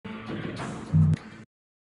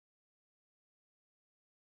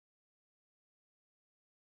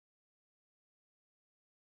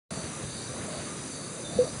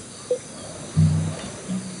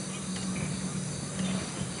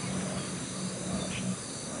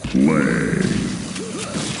Play.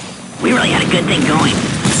 We really had a good thing going.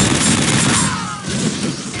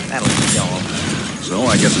 That'll kill him. So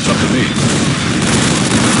I guess it's up to me.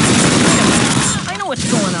 I know what's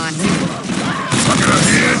going on here. Look at a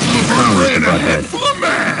head full of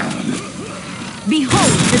man.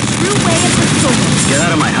 Behold the true way of the soul. Get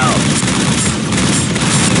out of my house.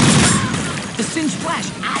 The singed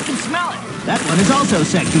flash, I can smell it. That one is also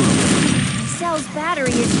sexual. Cell's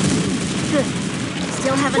battery is good.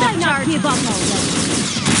 Still have enough charge. Give up already.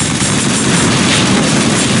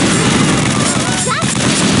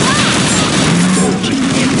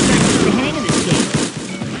 The hang of this game.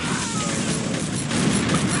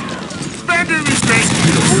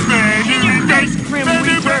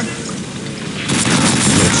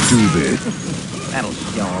 Let's do this. That'll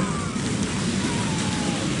kill him.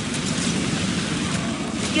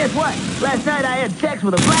 Guess what? Last night I had sex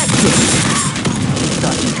with a black chick.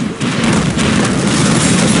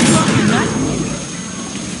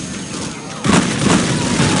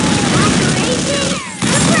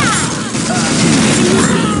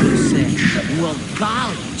 Well,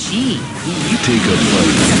 golly gee. You take a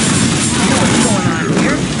bite. You know what's going on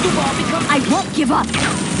here? You've all become... I won't give up.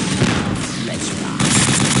 Let's rock.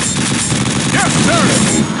 Yes, sir.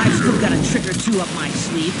 I've still got a trick or two up my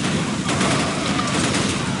sleeve.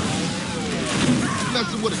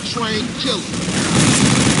 Messing with a trained killer.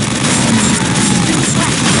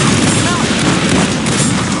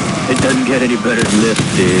 It doesn't get any better than this,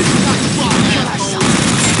 dude.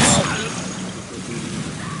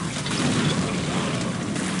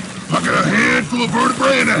 Look at a handful of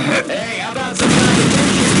vertebrae and a head. Hey, how about some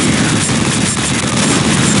competition here?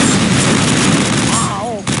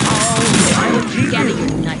 Gather your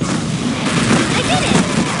nuts. I did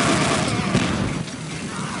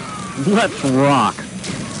it. Let's rock.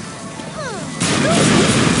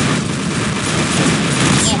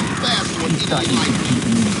 Thought you could keep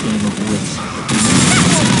me in this game of wits. That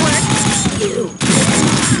won't work. You.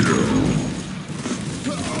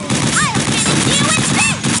 I'll finish you with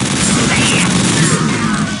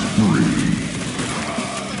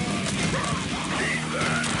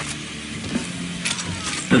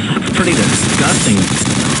This is pretty disgusting.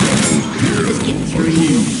 Just get through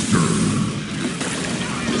you.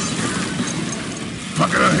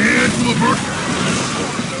 Look at a handful of vertebrae.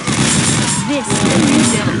 This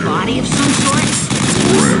is a body of some sort?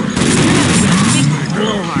 Big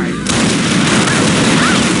blowhard.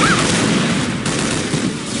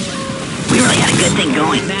 We really had a good thing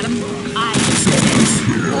going. Madam, I...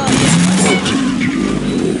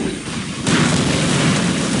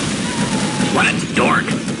 What a dork.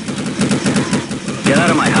 Get out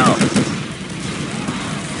of my house.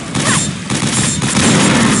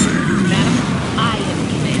 Madam, I am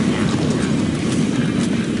command now.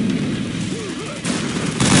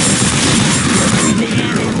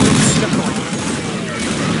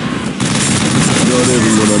 Not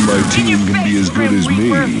everyone on my team can be as good as me.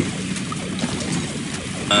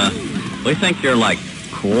 We think you're, like,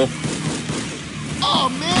 cool. Oh,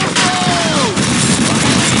 man, no!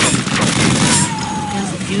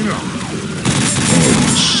 How's the funeral?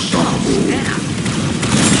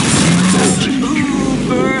 Ooh,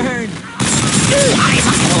 burn!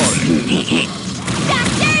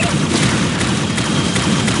 Bastard!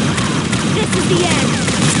 This is the end.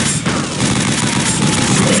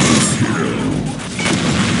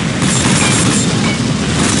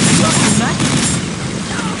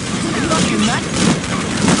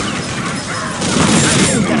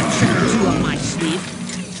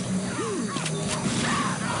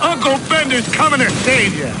 Uncle Bender's coming to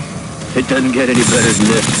save you. It doesn't get any better than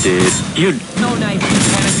this, dude. You... No knife can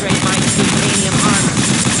penetrate my titanium armor.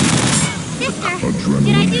 Sister,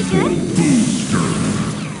 did I do good?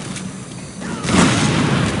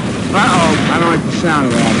 Uh-oh, I don't like the sound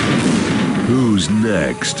of that. Who's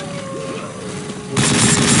next?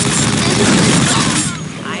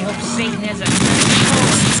 I hope Satan has a...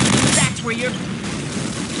 That's where you're...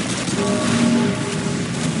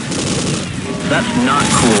 That's not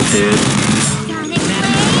cool, dude. Sonic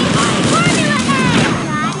Blade! Formula Head!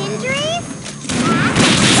 Got injuries?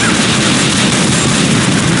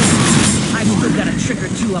 I've still got a trick or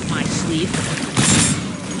two up my sleeve.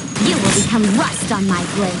 You will become rust on my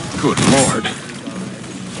blade. Good Lord.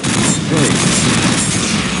 Hey.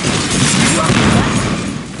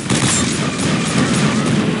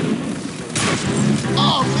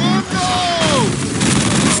 Oh, man, no!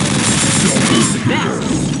 Best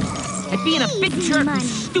at being a big jerk and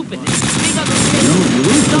stupid and big ugly You thing.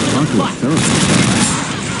 wouldn't Dumb talk in to the a butt. therapist.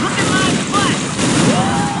 Look at my butt!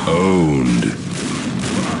 Owned.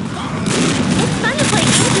 It's fun to play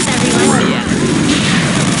games with everyone. Oh, yeah.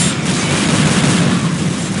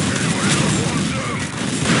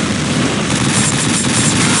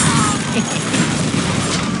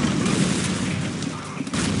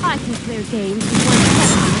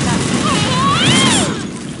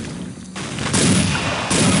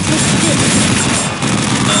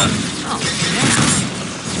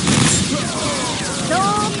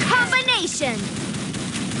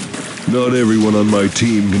 Not everyone on my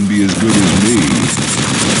team can be as good as me.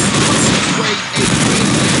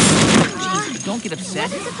 Jeez, don't get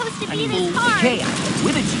upset. Wasn't supposed to I be mean, this hard. okay, I'm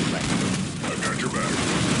with it, but... I got your back.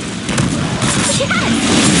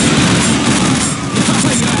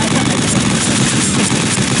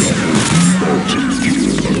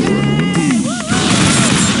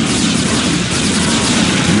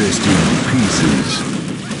 Rest in pieces.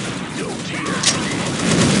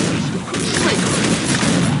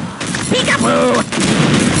 Peekaboo!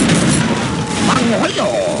 Mangoyo!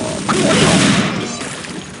 Mangoyo!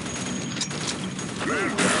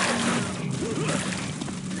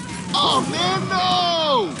 Oh, man,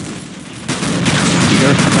 no!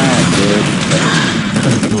 You're bad, dude.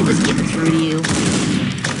 Just get through to you.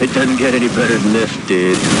 It doesn't get any better than this,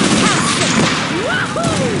 dude.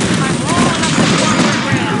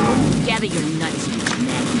 Gather your nuts, you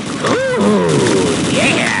men. Ooh,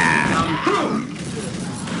 yeah!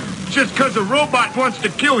 Just because a robot wants to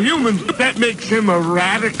kill humans, that makes him a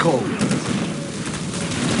radical.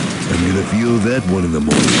 I'm gonna feel that one in the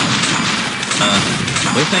morning.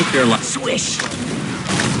 We think you're like... Swish!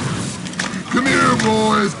 Come here,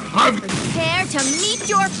 boys. Prepare to meet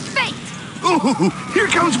your fate. Ooh, here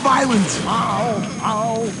comes violence.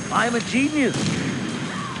 Oh, I'm a genius.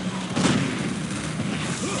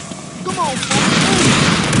 Come on,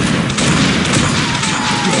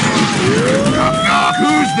 Knock, knock.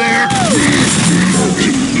 Who's there?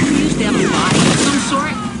 You used to have a body of some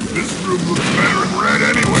sort? This room looks better in red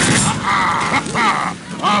anyway.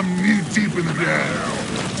 I'm knee deep in the gas.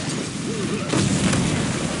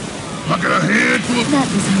 I got a handful of... That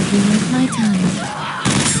was hardly worth my time.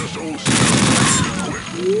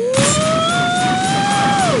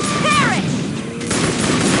 Perish!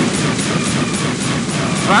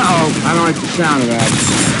 Uh-oh, I don't like the sound of that.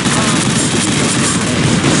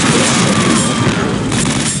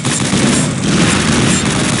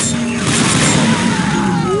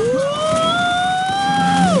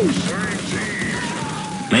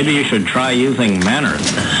 Maybe you should try using manners.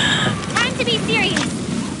 Time to be serious.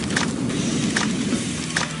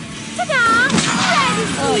 Ta-da! Red!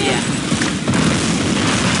 Oh, yeah.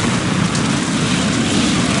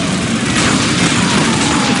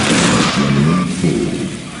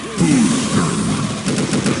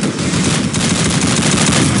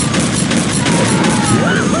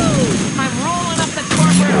 I'm rolling up the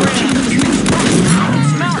corporate rim.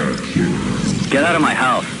 Smell it. Get out of my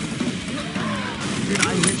house.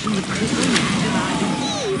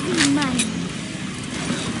 Easy money.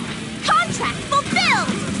 Contract fulfilled!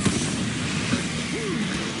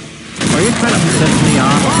 Are you trying to piss me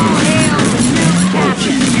off?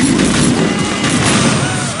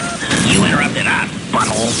 You interrupted us,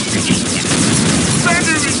 butthole.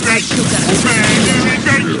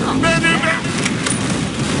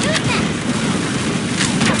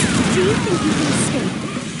 Do you think you can escape?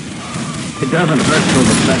 It doesn't hurt till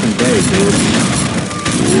the second day, dude.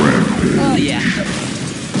 Oh, yeah.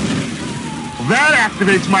 That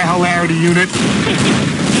activates my hilarity unit.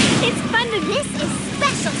 It's fun to miss a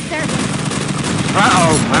special service.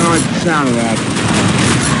 Uh-oh, I don't like the sound of that.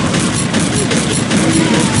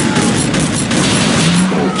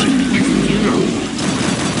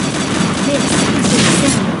 This is the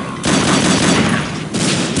signal.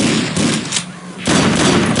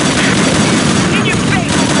 In your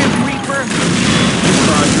face, Grim Reaper!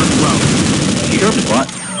 Your butt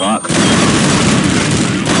sucks.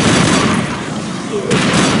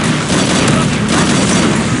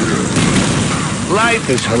 Life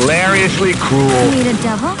is hilariously cruel. Meet a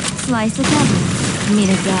devil, slice a devil. Meet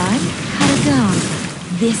a god, cut a god.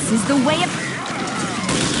 This is the way of...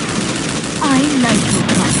 I Nitro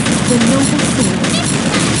Plus, the noble sword.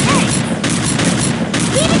 Hey!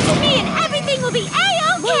 Leave it to me and everything will be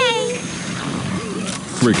A-okay!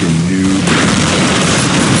 Frickin' noob.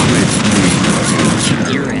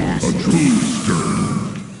 Your ass.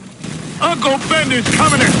 Uncle Ben is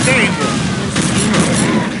coming to save you.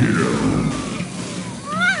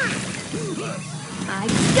 I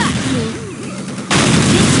got you!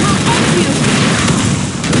 This will end you!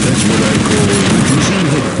 That's what I call pushing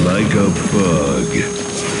it like a bug.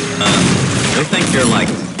 We think you're like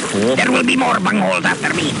cool. There will be more bungholes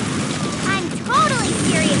after me. I'm totally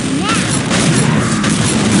serious now!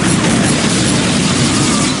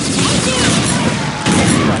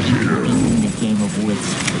 In a game of wits.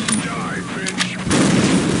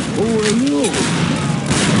 Who are you?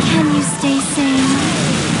 Can you stay sane?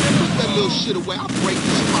 Put that little shit away. I'll break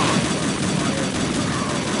this spine.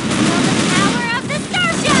 Feel the power of the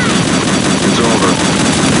starshine! It's over.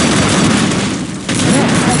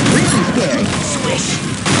 That's really scary. Swish!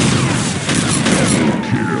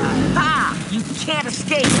 Ha!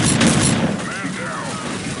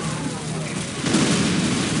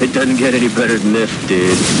 It doesn't get any better than this,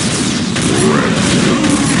 dude.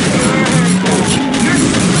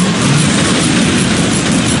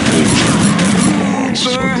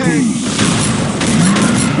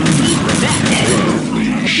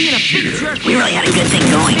 We really had a good thing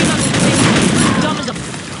going.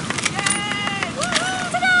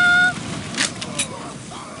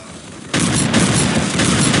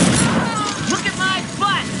 Look at my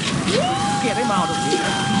butt! Get him out of here.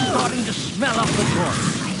 He's starting to smell up the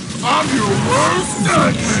corpse. I'm your worst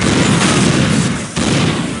nightmare.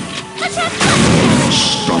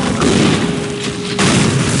 Stop it.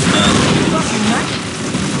 Fucking nut.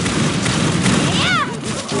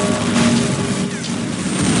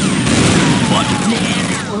 What?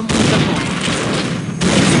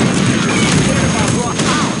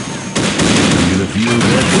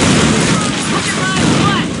 Look at my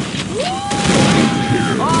butt!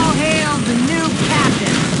 All hail the new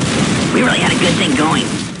captain. We really had a good thing going.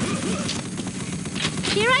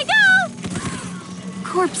 Here I go!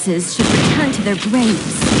 Corpses should return to their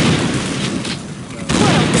graves.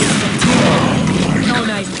 No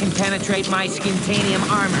knife can penetrate my skintanium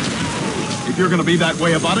armor. If you're gonna be that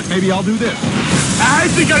way about it, maybe I'll do this. I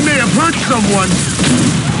think I may have hurt someone.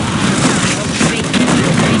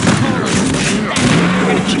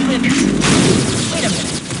 Wait a minute.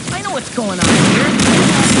 I know what's going on here.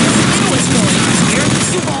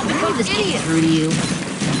 You've all become idiots. Through to you.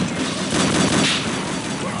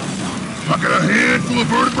 I got a handful of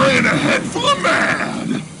vertebrae and a head full of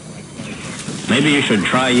man. Maybe you should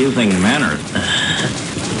try using manners.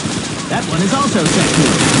 That one is also set to.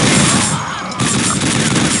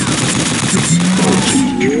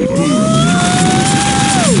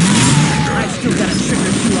 I've still got a trick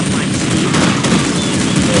or two up my sleeve.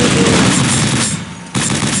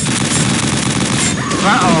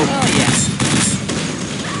 Uh-oh. Oh, yeah.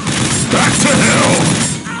 Back to hell.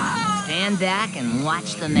 Stand back and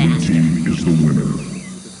watch the master. Team is the winner.